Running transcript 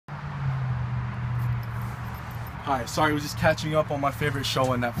Hi, sorry, I was just catching up on my favorite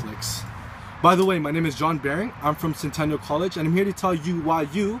show on Netflix. By the way, my name is John Baring. I'm from Centennial College, and I'm here to tell you why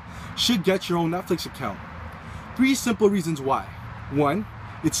you should get your own Netflix account. 3 simple reasons why. 1,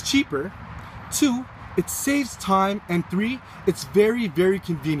 it's cheaper. 2, it saves time. And 3, it's very, very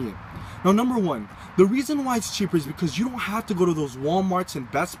convenient. Now, number 1, the reason why it's cheaper is because you don't have to go to those Walmarts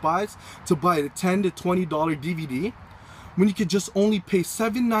and Best Buys to buy a $10 to $20 DVD, when you could just only pay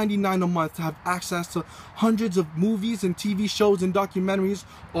 $7.99 a month to have access to hundreds of movies and TV shows and documentaries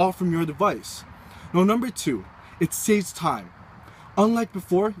all from your device. Now, number 2, it saves time. Unlike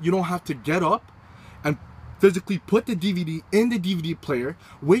before, you don't have to get up and physically put the DVD in the DVD player,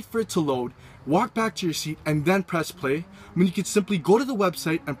 wait for it to load, walk back to your seat, and then press play, when you can simply go to the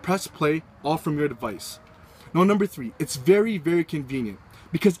website and press play all from your device. Now, number 3, it's very, very convenient,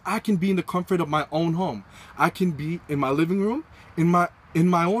 because I can be in the comfort of my own home. I can be in my living room, in my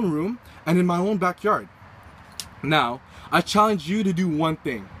own room, and in my own backyard. Now, I challenge you to do one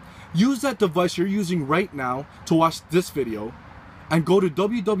thing. Use that device you're using right now to watch this video, and go to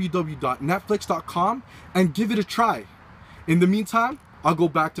www.netflix.com and give it a try. In the meantime, I'll go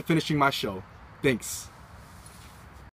back to finishing my show. Thanks.